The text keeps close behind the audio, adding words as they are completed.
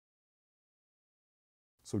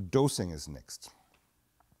So dosing is next.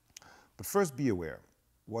 But first be aware,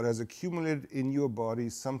 what has accumulated in your body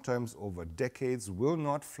sometimes over decades will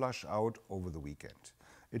not flush out over the weekend.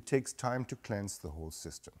 It takes time to cleanse the whole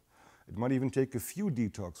system. It might even take a few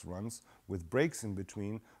detox runs with breaks in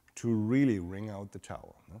between to really wring out the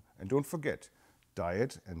towel. And don't forget,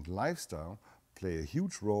 diet and lifestyle play a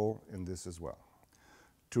huge role in this as well.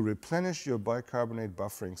 To replenish your bicarbonate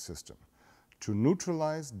buffering system, to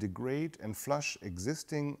neutralize, degrade, and flush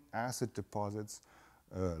existing acid deposits,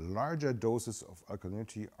 larger doses of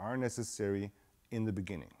alkalinity are necessary in the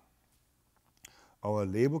beginning. Our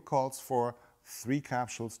label calls for 3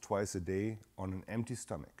 capsules twice a day on an empty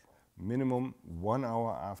stomach, minimum 1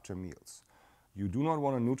 hour after meals. You do not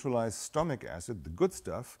want to neutralize stomach acid, the good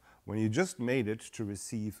stuff, when you just made it to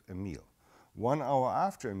receive a meal. 1 hour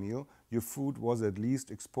after a meal, your food was at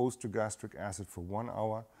least exposed to gastric acid for 1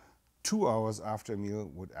 hour. 2 hours after a meal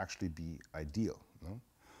would actually be ideal.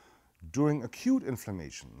 During acute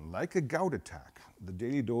inflammation, like a gout attack, the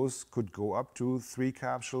daily dose could go up to 3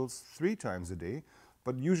 capsules 3 times a day,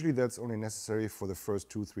 but usually that's only necessary for the first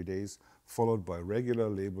 2-3 days, followed by regular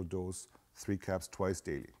label dose 3 caps twice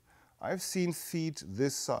daily. I've seen feet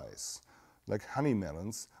this size, like honey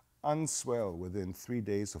melons, unswell within 3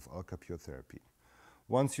 days of Alkapure therapy.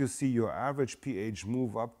 Once you see your average pH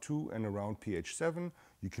move up to and around pH 7,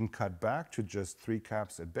 you can cut back to just 3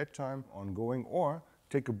 caps at bedtime ongoing, or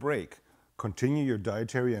take a break. Continue your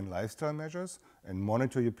dietary and lifestyle measures and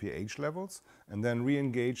monitor your pH levels, and then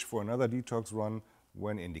re-engage for another detox run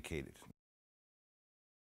when indicated.